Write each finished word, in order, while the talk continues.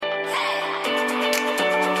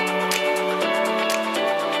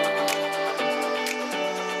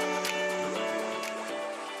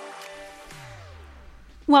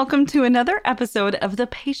Welcome to another episode of the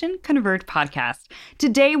Patient Convert podcast.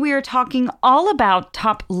 Today we are talking all about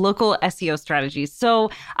top local SEO strategies. So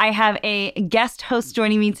I have a guest host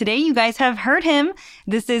joining me today. You guys have heard him.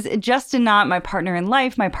 This is Justin Knott, my partner in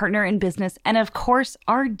life, my partner in business, and of course,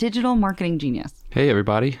 our digital marketing genius. Hey,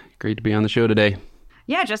 everybody. Great to be on the show today.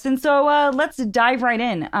 Yeah, Justin. So let's dive right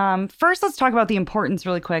in. First, let's talk about the importance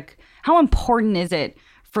really quick. How important is it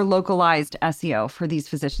for localized SEO for these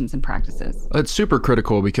physicians and practices? It's super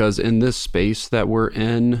critical because in this space that we're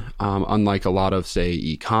in, unlike a lot of, say,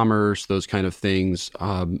 e-commerce, those kind of things,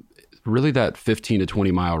 really that 15 to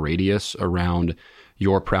 20 mile radius around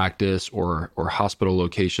your practice or hospital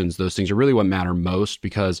locations, those things are really what matter most,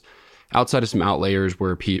 because outside of some outliers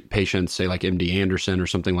where patients, say like MD Anderson or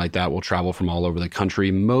something like that, will travel from all over the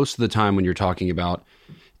country, most of the time when you're talking about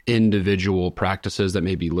individual practices that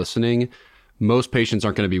may be listening, most patients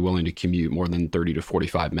aren't going to be willing to commute more than 30 to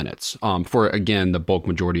 45 minutes for, again, the bulk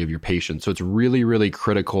majority of your patients. So it's really, really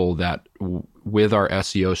critical that with our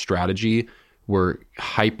SEO strategy, we're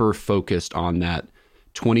hyper focused on that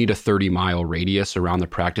 20 to 30 mile radius around the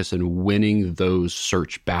practice and winning those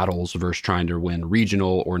search battles versus trying to win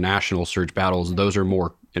regional or national search battles. Those are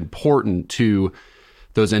more important to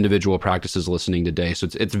those individual practices listening today. So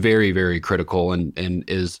it's very, very critical and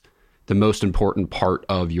is the most important part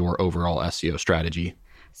of your overall SEO strategy.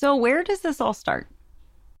 So where does this all start?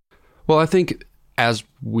 Well, I think as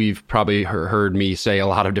we've probably heard me say a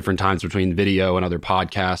lot of different times between video and other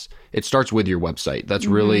podcasts, it starts with your website. That's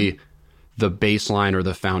really the baseline or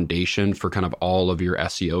the foundation for kind of all of your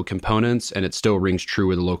SEO components. And it still rings true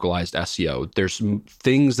with localized SEO. There's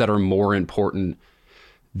things that are more important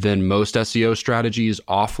than most SEO strategies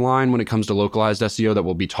offline when it comes to localized SEO that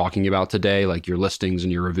we'll be talking about today, like your listings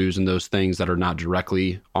and your reviews and those things that are not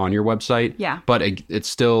directly on your website. Yeah. But it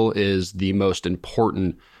still is the most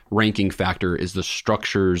important ranking factor is the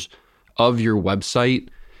structures of your website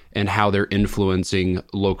and how they're influencing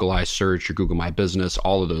localized search, your Google My Business,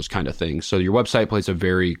 all of those kind of things. So your website plays a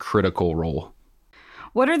very critical role.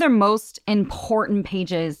 What are the most important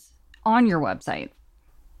pages on your website?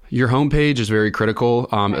 Your homepage is very critical,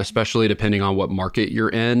 especially depending on what market you're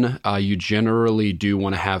in. You generally do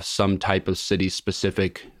want to have some type of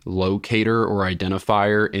city-specific locator or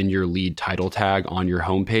identifier in your lead title tag on your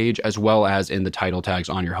homepage, as well as in the title tags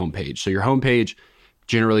on your homepage. So your homepage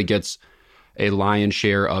generally gets a lion's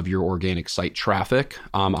share of your organic site traffic.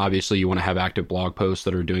 Obviously, you want to have active blog posts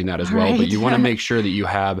that are doing that as well, but you want to make sure that you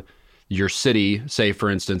have your city. Say, for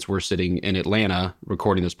instance, we're sitting in Atlanta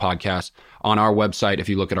recording this podcast. On our website, if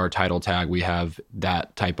you look at our title tag, we have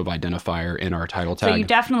that type of identifier in our title tag. So you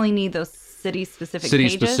definitely need those city-specific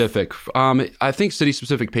pages? City-specific. I think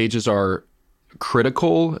city-specific pages are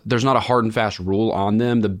critical. There's not a hard and fast rule on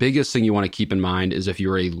them. The biggest thing you want to keep in mind is if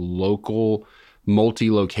you're a local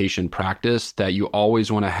multi-location practice, that you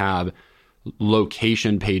always want to have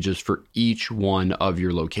location pages for each one of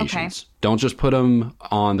your locations. Okay. Don't just put them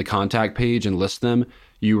on the contact page and list them.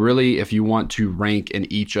 You really, if you want to rank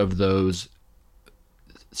in each of those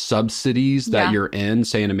sub-cities that you're in,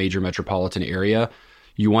 say in a major metropolitan area,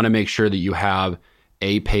 you want to make sure that you have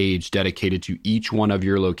a page dedicated to each one of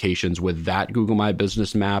your locations with that Google My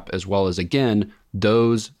Business map, as well as, again,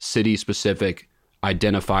 those city-specific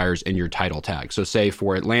identifiers in your title tag. So say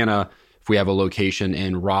for Atlanta, if we have a location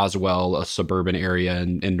in Roswell, a suburban area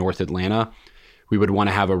in North Atlanta, we would want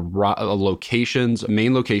to have a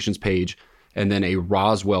main locations page, and then a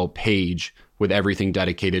Roswell page with everything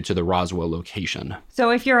dedicated to the Roswell location.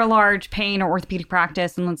 So if you're a large pain or orthopedic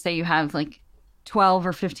practice, and let's say you have like 12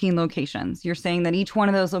 or 15 locations, you're saying that each one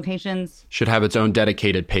of those locations should have its own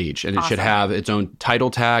dedicated page, and it should have its own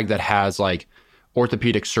title tag that has like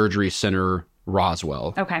Orthopedic Surgery Center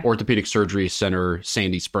Roswell, Orthopedic Surgery Center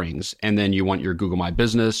Sandy Springs. And then you want your Google My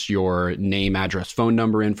Business, your name, address, phone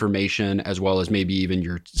number information, as well as maybe even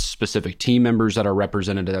your specific team members that are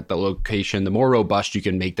represented at the location. The more robust you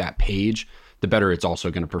can make that page, the better it's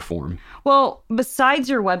also going to perform. Well, besides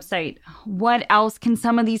your website, what else can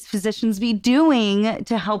some of these physicians be doing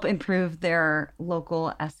to help improve their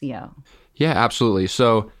local SEO? Yeah, absolutely.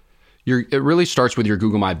 So it really starts with your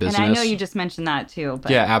Google My Business. And I know you just mentioned that too.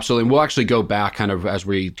 But yeah, absolutely. And we'll actually go back kind of as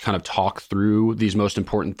we kind of talk through these most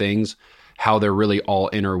important things, how they're really all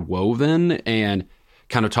interwoven, and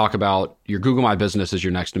kind of talk about your Google My Business is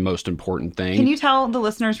your next and most important thing. Can you tell the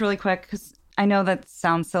listeners really quick, because I know that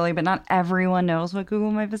sounds silly, but not everyone knows what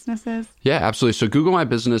Google My Business is. Yeah, absolutely. So Google My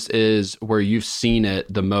Business is where you've seen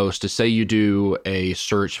it the most. To say you do a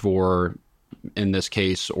search for, in this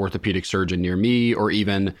case, orthopedic surgeon near me, or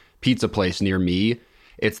even pizza place near me,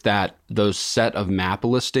 It's that those set of map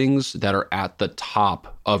listings that are at the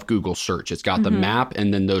top of Google search. It's got the map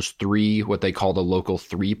and then those three, what they call the local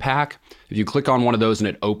 3-pack. If you click on one of those and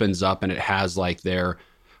it opens up and it has like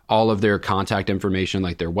all of their contact information,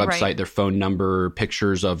 like their website, their phone number,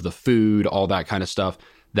 pictures of the food, all that kind of stuff.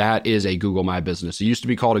 That is a Google My Business. It used to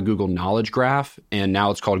be called a Google Knowledge Graph, and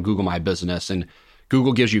now it's called Google My Business. And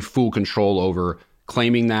Google gives you full control over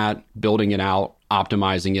claiming that, building it out,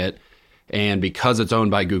 optimizing it. And because it's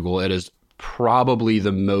owned by Google, it is probably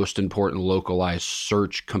the most important localized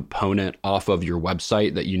search component off of your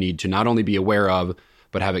website that you need to not only be aware of,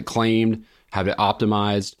 but have it claimed, have it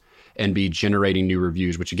optimized, and be generating new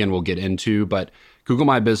reviews, which again, we'll get into. But Google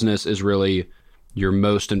My Business is really your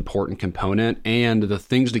most important component. And the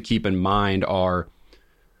things to keep in mind are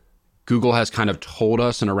Google has kind of told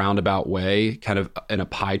us in a roundabout way, kind of in a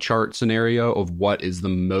pie chart scenario of what is the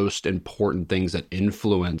most important things that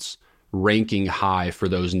influence ranking high for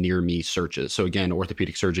those near me searches. So again,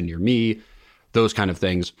 orthopedic surgeon near me, those kind of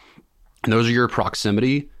things. And those are your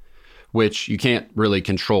proximity, which you can't really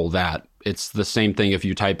control that. It's the same thing if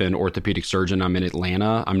you type in orthopedic surgeon, I'm in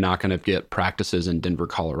Atlanta, I'm not going to get practices in Denver,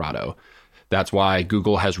 Colorado. That's why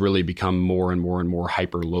Google has really become more and more and more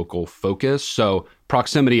hyper-local focused. So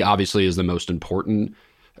proximity obviously is the most important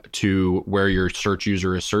to where your search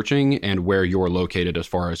user is searching and where you're located as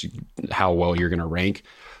far as how well you're going to rank.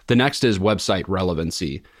 The next is website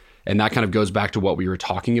relevancy. And that kind of goes back to what we were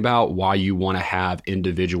talking about, why you want to have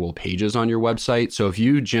individual pages on your website. So if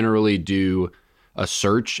you generally do a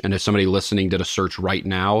search, and if somebody listening did a search right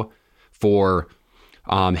now for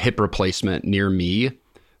hip replacement near me,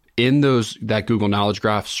 in that Google Knowledge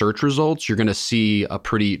Graph search results, you're going to see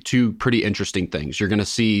two pretty interesting things. You're going to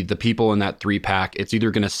see the people in that 3-pack. It's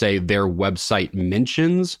either going to say their website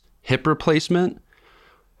mentions hip replacement,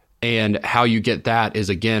 and how you get that is,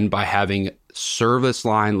 again, by having service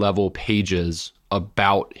line level pages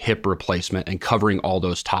about hip replacement and covering all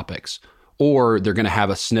those topics. Or they're going to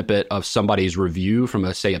have a snippet of somebody's review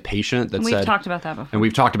from, say, a patient that said... We've talked about that before. And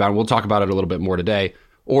we've talked about it. We'll talk about it a little bit more today.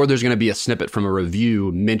 Or there's going to be a snippet from a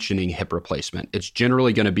review mentioning hip replacement. It's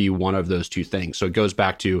generally going to be one of those two things. So it goes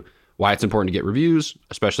back to why it's important to get reviews,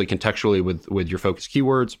 especially contextually with your focus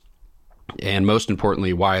keywords. And most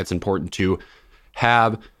importantly, why it's important to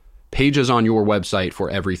have pages on your website for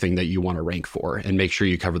everything that you want to rank for, and make sure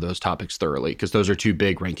you cover those topics thoroughly, because those are two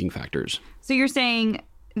big ranking factors. So you're saying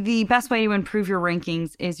the best way to improve your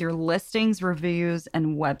rankings is your listings, reviews,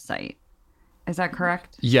 and website. Is that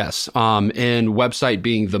correct? Yes. And website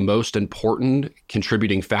being the most important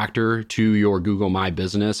contributing factor to your Google My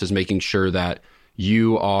Business is making sure that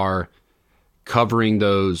you are covering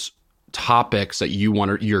those topics that you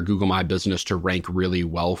want your Google My Business to rank really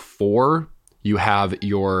well for. You have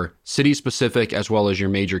your city specific as well as your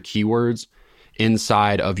major keywords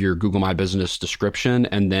inside of your Google My Business description.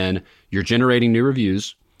 And then you're generating new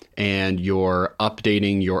reviews and you're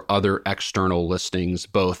updating your other external listings,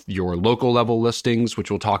 both your local level listings,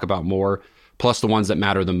 which we'll talk about more, plus the ones that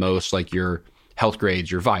matter the most, like your health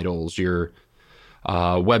grades, your vitals, your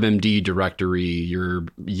WebMD directory, your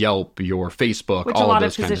Yelp, your Facebook, which all a lot of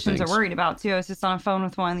of those physicians kind of are worried about too. I was just on a phone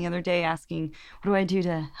with one the other day asking, what do I do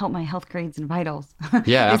to help my health grades and vitals?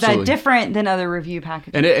 Yeah, is absolutely. that different than other review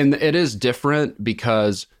packages? And it is different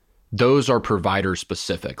because those are provider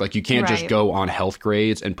specific. Like you can't just go on health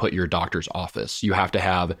grades and put your doctor's office. You have to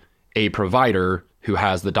have a provider who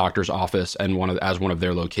has the doctor's office and as one of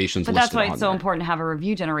their locations. But that's why it's so important to have a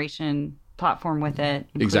review generation platform with it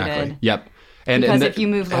included. Exactly. Yep. Because if you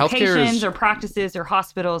move locations or practices or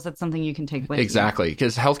hospitals, that's something you can take with you. Exactly.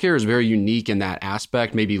 Because healthcare is very unique in that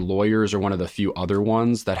aspect. Maybe lawyers are one of the few other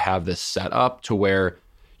ones that have this set up to where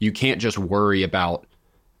you can't just worry about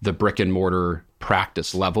the brick and mortar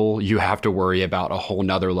practice level. You have to worry about a whole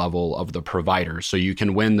nother level of the provider. So you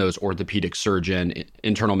can win those orthopedic surgeon,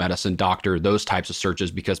 internal medicine doctor, those types of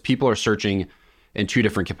searches, because people are searching in two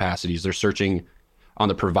different capacities. They're searching on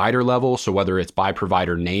the provider level. So whether it's by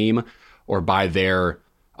provider name or by their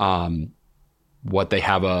what they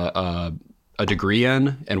have a degree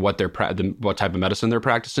in and what what type of medicine they're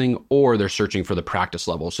practicing, or they're searching for the practice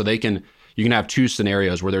level. So you can have two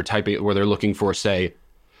scenarios where they're looking for, say,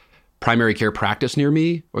 primary care practice near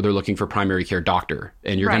me, or they're looking for primary care doctor.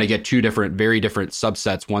 And you're going to get two very different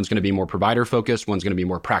subsets. One's going to be more provider focused, one's going to be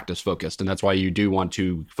more practice focused. And that's why you do want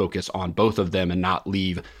to focus on both of them and not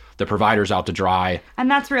leave the providers out to dry. And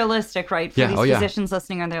that's realistic, right? For these physicians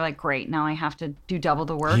listening, and they're like, great, now I have to do double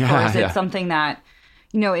the work. Or is it something that,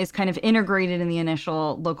 is kind of integrated in the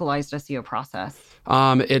initial localized SEO process?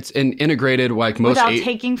 It's integrated like most... Without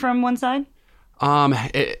taking from one side?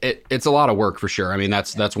 It's a lot of work for sure. I mean,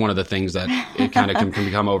 that's one of the things that it kind of can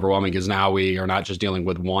become overwhelming, because now we are not just dealing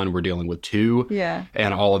with one, we're dealing with two,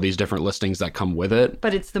 and all of these different listings that come with it.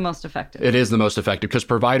 But it's the most effective. It is the most effective, because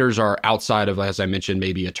providers are outside of, as I mentioned,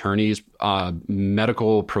 maybe attorneys.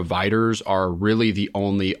 Medical providers are really the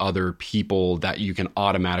only other people that you can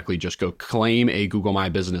automatically just go claim a Google My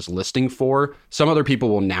Business listing for. Some other people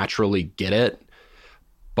will naturally get it,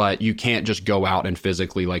 but you can't just go out and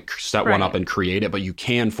physically set one up and create it, but you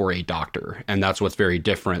can for a doctor. And that's what's very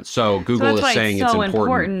different. So Google is saying it's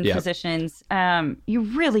important. Physicians, you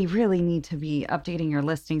really, really need to be updating your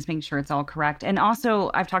listings, making sure it's all correct. And also,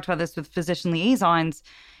 I've talked about this with physician liaisons.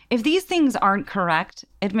 If these things aren't correct,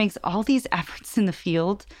 it makes all these efforts in the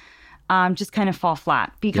field just kind of fall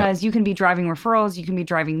flat, because you can be driving referrals, you can be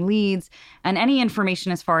driving leads, and any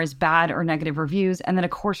information as far as bad or negative reviews, and then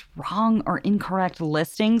of course wrong or incorrect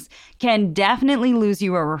listings can definitely lose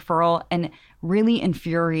you a referral and really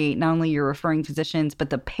infuriate not only your referring physicians, but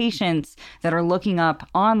the patients that are looking up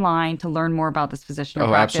online to learn more about this physician or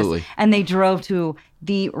practice. Absolutely. And they drove to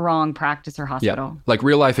the wrong practice or hospital. Yeah. Like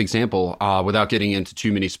real life example, without getting into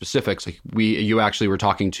too many specifics, you actually were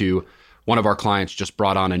talking to one of our clients, just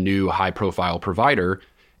brought on a new high profile provider,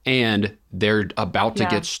 and they're about to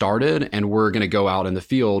get started, and we're going to go out in the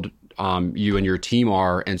field, you and your team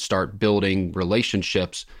are, and start building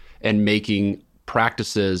relationships and making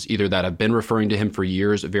practices either that have been referring to him for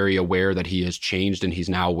years very aware that he has changed and he's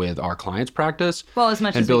now with our client's practice. Well, as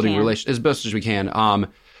much and as building we can. as best as we can.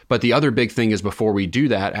 But the other big thing is, before we do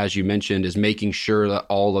that, as you mentioned, is making sure that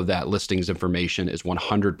all of that listings information is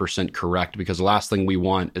 100% correct, because the last thing we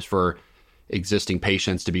want is for existing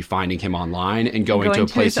patients to be finding him online and going to a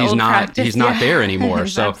place he's not there anymore.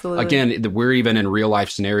 So again, we're even in real life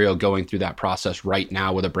scenario going through that process right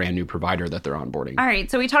now with a brand new provider that they're onboarding. All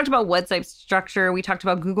right. So we talked about website structure. We talked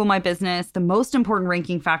about Google My Business, the most important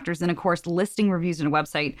ranking factors, and of course, listing reviews in a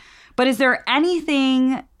website. But is there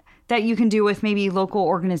anything that you can do with maybe local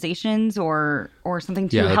organizations or something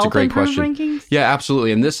to help improve rankings? Yeah,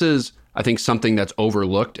 absolutely. And this is, I think, something that's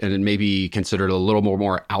overlooked and it may be considered a little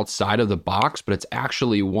more outside of the box, but it's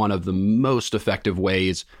actually one of the most effective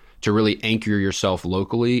ways to really anchor yourself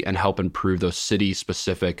locally and help improve those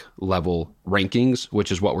city-specific level rankings,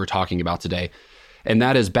 which is what we're talking about today. And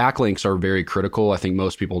that is, backlinks are very critical. I think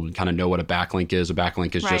most people kind of know what a backlink is. A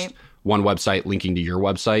backlink is just one website linking to your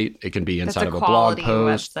website. It can be inside of a blog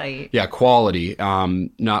post. Website. Yeah, quality,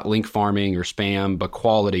 not link farming or spam, but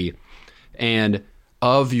quality. And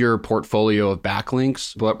of your portfolio of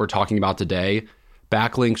backlinks, what we're talking about today,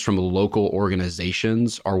 backlinks from local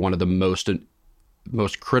organizations are one of the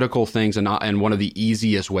most critical things and one of the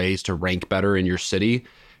easiest ways to rank better in your city.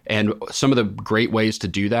 And some of the great ways to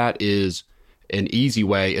do that is, an easy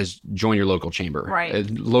way is join your local chamber. Right. A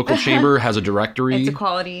local chamber has a directory. It's a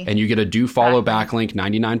quality. And you get a do follow backlink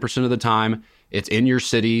 99% of the time. It's in your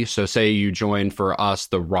city. So say you join, for us,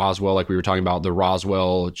 the Roswell, like we were talking about, the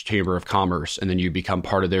Roswell Chamber of Commerce, and then you become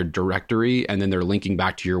part of their directory, and then they're linking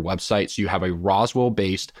back to your website. So you have a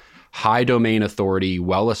Roswell-based, high domain authority,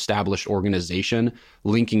 well-established organization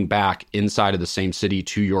linking back inside of the same city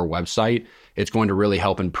to your website. It's going to really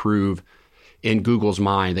help improve in Google's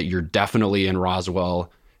mind that you're definitely in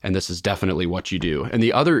Roswell and this is definitely what you do. And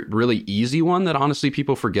the other really easy one that honestly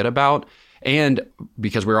people forget about, and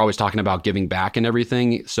because we're always talking about giving back and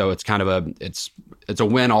everything, so it's kind of it's a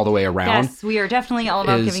win all the way around. Yes, we are definitely all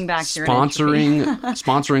about giving back.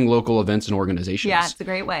 Sponsoring local events and organizations. Yeah, it's a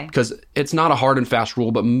great way. Because it's not a hard and fast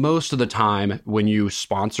rule, but most of the time when you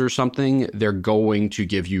sponsor something, they're going to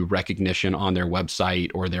give you recognition on their website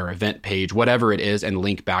or their event page, whatever it is, and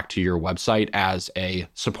link back to your website as a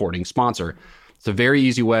supporting sponsor. It's a very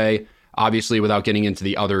easy way. Obviously, without getting into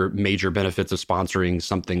the other major benefits of sponsoring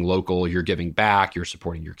something local, you're giving back, you're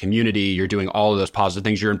supporting your community, you're doing all of those positive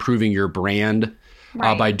things, you're improving your brand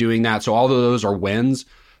by doing that. So all of those are wins.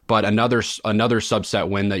 But another subset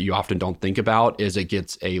win that you often don't think about is it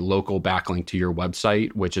gets a local backlink to your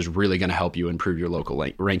website, which is really going to help you improve your local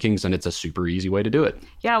rankings. And it's a super easy way to do it.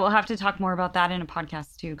 Yeah, we'll have to talk more about that in a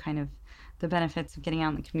podcast too, kind of the benefits of getting out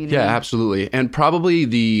in the community. Yeah, absolutely. And probably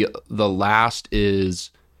the last is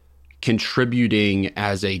contributing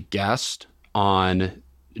as a guest on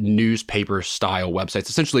newspaper style websites,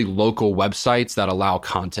 essentially local websites that allow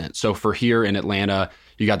content. So for here in Atlanta,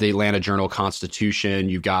 you got the Atlanta Journal-Constitution,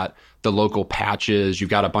 you've got the local patches, you've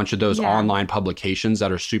got a bunch of those online publications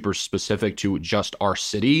that are super specific to just our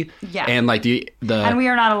city. Yeah. And like and we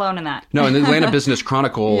are not alone in that. No, and the Atlanta Business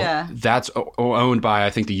Chronicle, that's owned by, I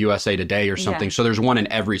think, the USA Today or something. So there's one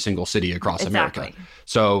in every single city across America.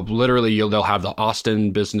 So literally they'll have the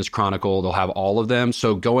Austin Business Chronicle, they'll have all of them.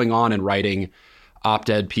 So going on and writing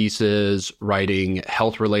op-ed pieces, writing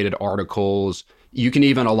health-related articles. You can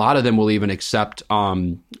even, a lot of them will even accept,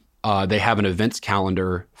 they have an events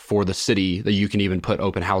calendar for the city that you can even put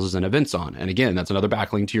open houses and events on. And again, that's another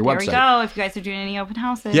backlink to your website. There we go, if you guys are doing any open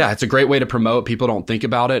houses. Yeah, it's a great way to promote. People don't think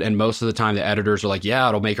about it. And most of the time the editors are like, yeah,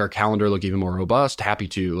 it'll make our calendar look even more robust. Happy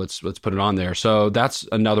to. Let's put it on there. So that's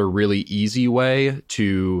another really easy way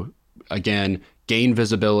to, again, gain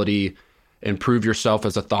visibility, improve yourself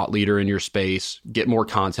as a thought leader in your space, get more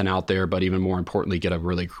content out there, but even more importantly, get a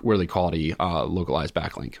really, really quality localized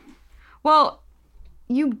backlink. Well,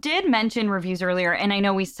 you did mention reviews earlier, and I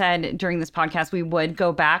know we said during this podcast we would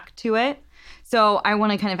go back to it. So I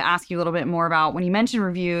want to kind of ask you a little bit more about when you mention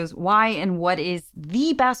reviews, why and what is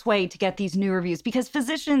the best way to get these new reviews? Because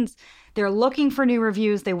physicians, they're looking for new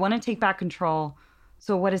reviews. They want to take back control.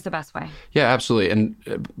 So what is the best way? Yeah, absolutely. And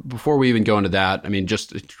before we even go into that, I mean,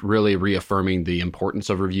 just really reaffirming the importance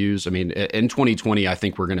of reviews. I mean, in 2020, I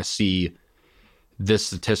think we're going to see this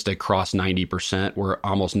statistic cross 90%, where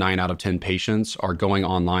almost 9 out of 10 patients are going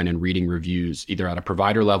online and reading reviews, either at a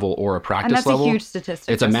provider level or a practice level. And that's a huge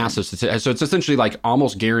statistic. It's a massive statistic. So it's essentially like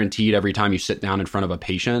almost guaranteed every time you sit down in front of a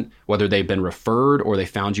patient, whether they've been referred or they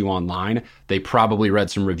found you online, they probably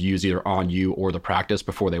read some reviews either on you or the practice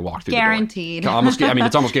before they walked through Guaranteed. the door. I mean,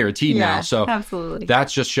 it's almost guaranteed Yeah, now. So absolutely.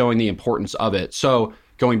 That's just showing the importance of it. So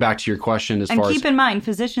going back to your question, and keep in mind,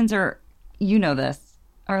 physicians are, you know this,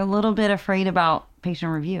 are a little bit afraid about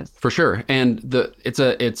patient reviews. For sure. And you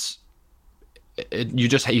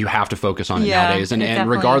have to focus on it nowadays. And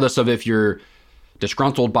regardless of if you're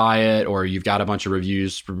disgruntled by it or you've got a bunch of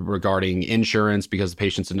reviews regarding insurance because the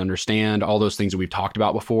patients didn't understand, all those things that we've talked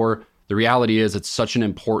about before, the reality is it's such an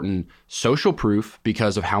important social proof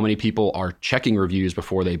because of how many people are checking reviews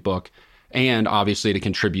before they book. And obviously it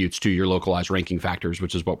contributes to your localized ranking factors,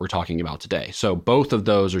 which is what we're talking about today. So both of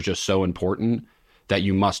those are just so important that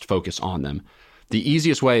you must focus on them. The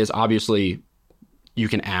easiest way is obviously you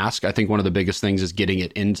can ask. I think one of the biggest things is getting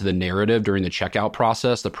it into the narrative during the checkout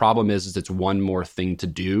process. The problem is it's one more thing to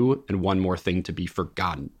do and one more thing to be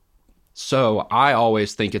forgotten. So I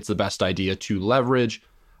always think it's the best idea to leverage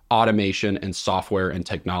automation and software and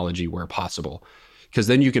technology where possible, because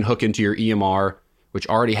then you can hook into your EMR, which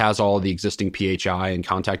already has all of the existing PHI and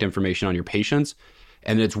contact information on your patients.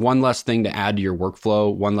 And it's one less thing to add to your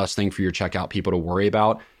workflow, one less thing for your checkout people to worry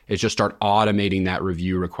about. Is just start automating that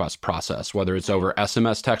review request process, whether it's over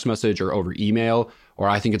SMS text message or over email, or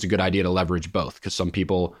I think it's a good idea to leverage both because some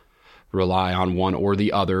people rely on one or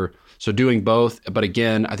the other. So doing both. But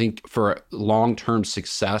again, I think for long-term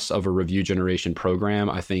success of a review generation program,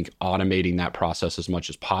 I think automating that process as much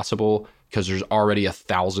as possible, because there's already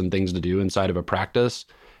 1,000 things to do inside of a practice,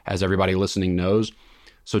 as everybody listening knows.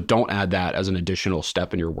 So don't add that as an additional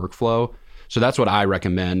step in your workflow. So that's what I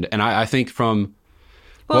recommend. And I think from...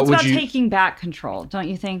 Well, it's about taking back control, don't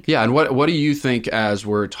you think? Yeah, and what do you think as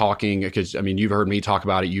we're talking, because, I mean, you've heard me talk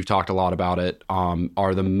about it, you've talked a lot about it,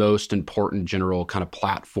 are the most important general kind of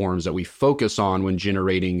platforms that we focus on when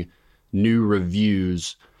generating new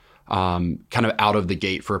reviews kind of out of the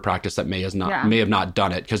gate for a practice that may have not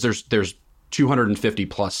done it? Because there's 250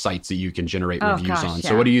 plus sites that you can generate reviews on.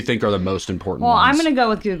 So what do you think are the most important ones? Well, I'm going to go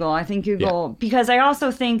with Google. I think Google, because I also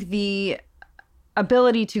think the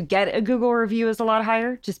ability to get a Google review is a lot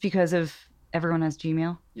higher just because of everyone has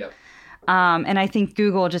Gmail. Yep. And I think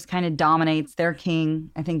Google just kind of dominates. They're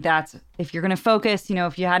king. I think that's, if you're going to focus,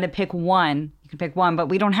 if you had to pick one, you can pick one, but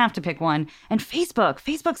we don't have to pick one. And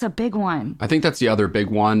Facebook's a big one. I think that's the other big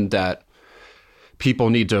one that people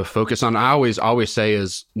need to focus on. I always say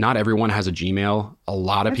is not everyone has a Gmail. A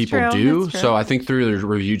lot of people do. So I think through the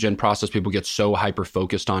review gen process, people get so hyper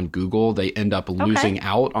focused on Google, they end up losing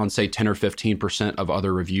out on say 10 or 15% of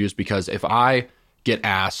other reviews. Because if I get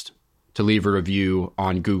asked to leave a review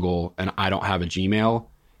on Google and I don't have a Gmail,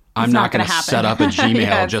 I'm not going to set up a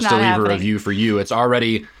Gmail just to leave a review for you. It's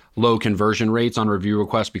already low conversion rates on review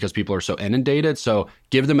requests because people are so inundated. So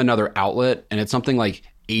give them another outlet. And it's something like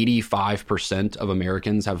 85% of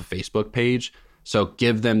Americans have a Facebook page. So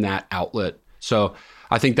give them that outlet. So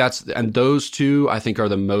I think those two, I think, are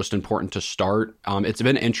the most important to start. It's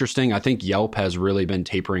been interesting. I think Yelp has really been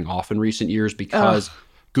tapering off in recent years because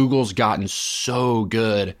Google's gotten so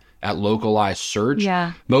good at localized search.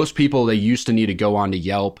 Yeah. Most people, they used to need to go onto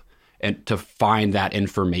Yelp and to find that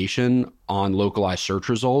information on localized search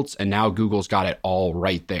results. And now Google's got it all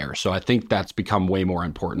right there. So I think that's become way more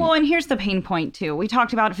important. Well, and here's the pain point too. We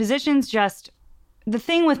talked about physicians the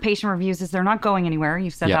thing with patient reviews is they're not going anywhere.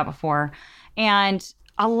 You've said that before. And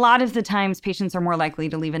a lot of the times patients are more likely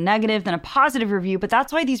to leave a negative than a positive review. But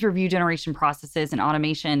that's why these review generation processes and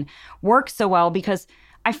automation work so well, because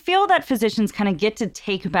I feel that physicians kind of get to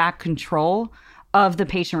take back control of the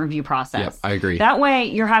patient review process. Yep, I agree. That way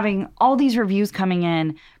you're having all these reviews coming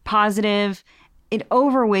in, positive. It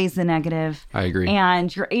overweighs the negative. I agree.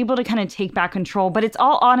 And you're able to kind of take back control, but it's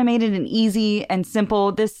all automated and easy and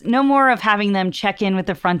simple. No more of having them check in with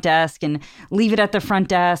the front desk and leave it at the front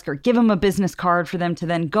desk or give them a business card for them to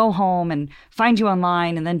then go home and find you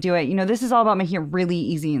online and then do it. This is all about making it really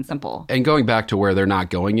easy and simple. And going back to where they're not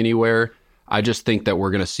going anywhere, I just think that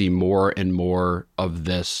we're going to see more and more of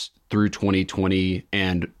this through 2020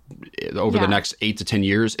 and over the next 8 to 10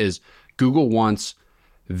 years is Google wants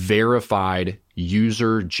verified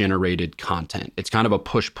user-generated content. It's kind of a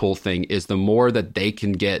push-pull thing, is the more that they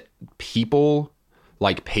can get people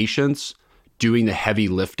like patients doing the heavy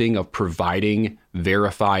lifting of providing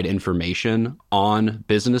verified information on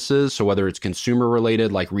businesses. So whether it's consumer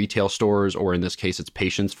related like retail stores, or in this case, it's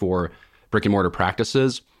patients for brick and mortar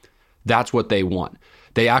practices, that's what they want.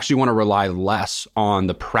 They actually want to rely less on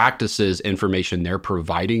the practices information they're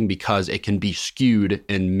providing because it can be skewed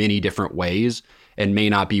in many different ways and may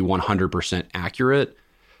not be 100% accurate,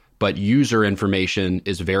 but user information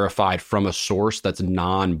is verified from a source that's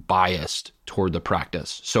non-biased toward the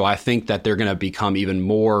practice. So I think that they're going to become even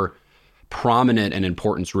more prominent in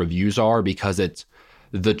importance reviews are, because it's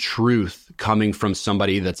the truth coming from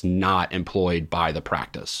somebody that's not employed by the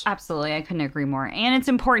practice. Absolutely. I couldn't agree more. And it's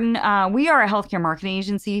important. We are a healthcare marketing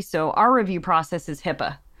agency, so our review process is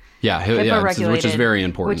HIPAA. Yeah, regulated, which is very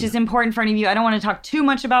important. Which is important for any of you. I don't want to talk too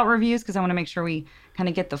much about reviews because I want to make sure we kind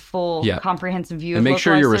of get the full comprehensive view and of make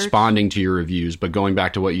sure you're search. Responding to your reviews. But going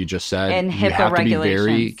back to what you just said, and you HIPAA have to be very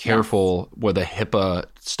regulations. careful with the HIPAA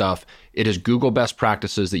stuff. It is Google best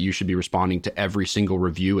practices that you should be responding to every single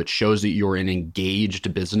review. It shows that you're an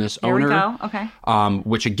engaged business owner. There we go. Okay.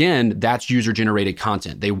 Which again, that's user-generated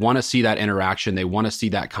content. They want to see that interaction. They want to see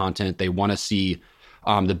that content. They want to see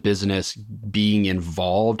the business being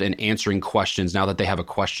involved and answering questions. Now that they have a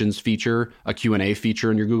questions feature, a Q&A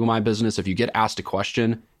feature in your Google My Business, if you get asked a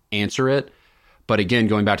question, answer it. But again,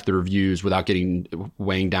 going back to the reviews without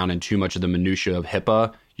weighing down in too much of the minutia of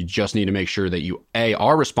HIPAA, you just need to make sure that you A,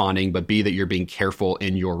 are responding, but B, that you're being careful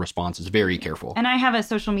in your responses, very careful. And I have a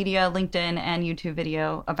social media, LinkedIn and YouTube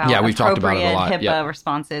video about we've talked about it a lot. HIPAA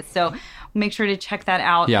responses. So make sure to check that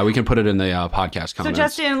out. Yeah, we can put it in the podcast comments. So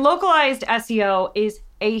Justin, localized SEO is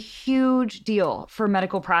a huge deal for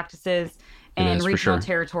medical practices and regional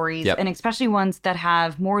territories, and especially ones that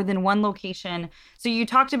have more than one location. So you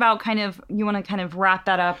talked about you want to kind of wrap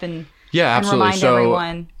that up and absolutely. Remind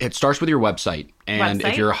everyone. It starts with your website. And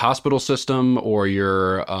if you're a hospital system or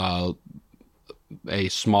you're a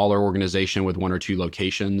smaller organization with one or two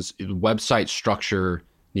locations, website structure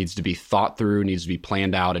needs to be thought through, needs to be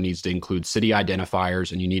planned out. It needs to include city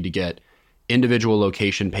identifiers, and you need to get individual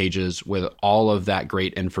location pages with all of that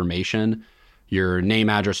great information. Your name,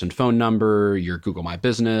 address, and phone number, your Google My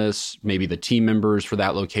Business, maybe the team members for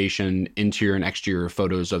that location, interior and exterior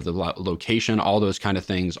photos of the location, all those kind of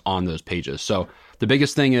things on those pages. So the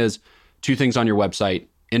biggest thing is two things on your website: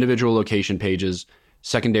 individual location pages.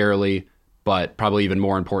 Secondarily, but probably even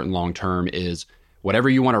more important long-term, is whatever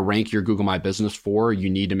you want to rank your Google My Business for, you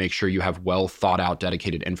need to make sure you have well thought out,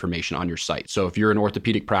 dedicated information on your site. So if you're an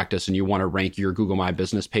orthopedic practice and you want to rank your Google My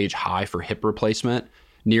Business page high for hip replacement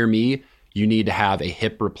near me, you need to have a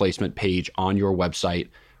hip replacement page on your website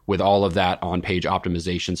with all of that on-page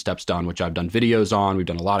optimization steps done, which I've done videos on. We've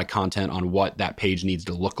done a lot of content on what that page needs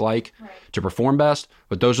to look like to perform best.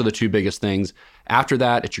 But those are the two biggest things. After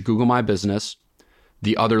that, it's your Google My Business,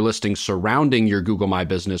 the other listings surrounding your Google My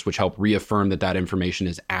Business, which help reaffirm that that information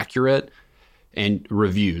is accurate, and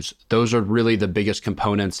reviews. Those are really the biggest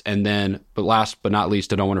components. And then, but last but not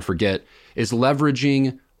least, I don't want to forget, is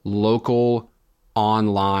leveraging local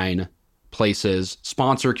online places,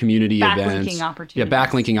 sponsor community events.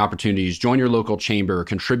 Backlinking opportunities. Join your local chamber,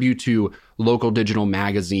 contribute to local digital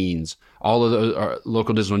magazines, all of those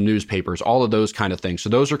local digital newspapers, all of those kind of things. So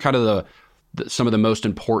those are kind of some of the most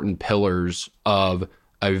important pillars of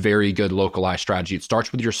a very good localized strategy. It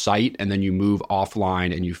starts with your site, and then you move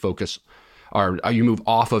offline and you focus, or you move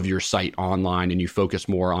off of your site online and you focus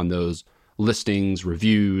more on those listings,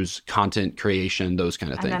 reviews, content creation, those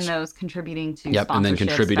kind of things. And then those contributing to sponsorships, and then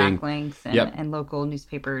contributing backlinks and local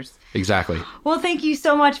newspapers. Exactly. Well, thank you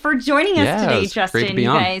so much for joining us today, Justin. Great to be you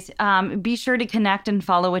on. Guys, be sure to connect and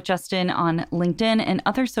follow with Justin on LinkedIn and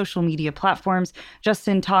other social media platforms.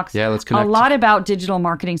 Justin talks a lot about digital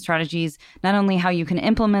marketing strategies, not only how you can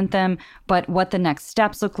implement them, but what the next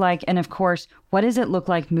steps look like. And of course, what does it look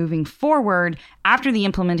like moving forward after the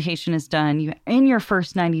implementation is done? In your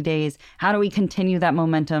first 90 days, how do we continue that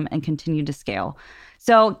momentum and continue to scale?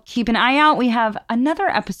 So keep an eye out. We have another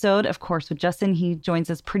episode, of course, with Justin. He joins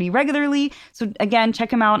us pretty regularly. So again,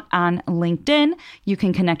 check him out on LinkedIn. You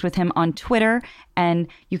can connect with him on Twitter, and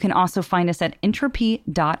you can also find us at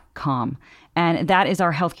Entropy.com. And that is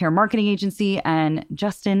our healthcare marketing agency. And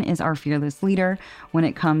Justin is our fearless leader when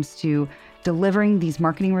it comes to delivering these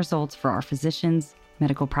marketing results for our physicians,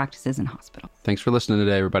 medical practices, and hospitals. Thanks for listening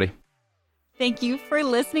today, everybody. Thank you for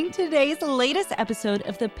listening to today's latest episode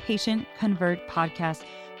of the Patient Convert podcast.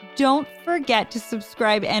 Don't forget to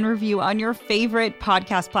subscribe and review on your favorite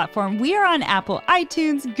podcast platform. We are on Apple,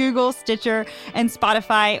 iTunes, Google, Stitcher, and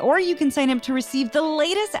Spotify, or you can sign up to receive the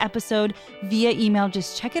latest episode via email.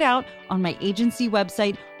 Just check it out on my agency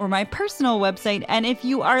website or my personal website. And if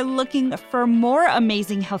you are looking for more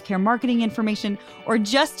amazing healthcare marketing information or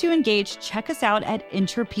just to engage, check us out at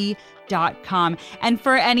Entropy.com. And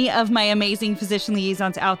for any of my amazing physician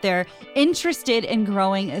liaisons out there interested in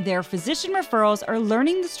growing their physician referrals or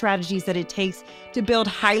learning the strategies that it takes to build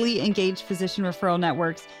highly engaged physician referral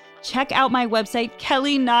networks, check out my website,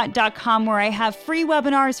 kellyknott.com, where I have free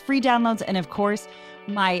webinars, free downloads, and of course,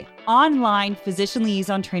 my online physician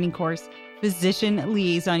liaison training course, Physician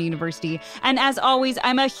Liaison University. And as always,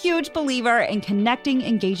 I'm a huge believer in connecting,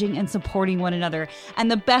 engaging, and supporting one another. And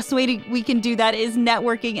the best way we can do that is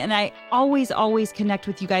networking. And I always connect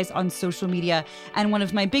with you guys on social media. And one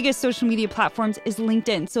of my biggest social media platforms is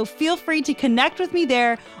LinkedIn. So feel free to connect with me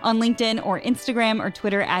there on LinkedIn or Instagram or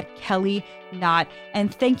Twitter at Kelly Knott.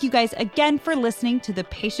 And thank you guys again for listening to the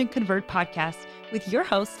Patient Convert podcast with your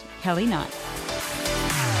host, Kelly Knott.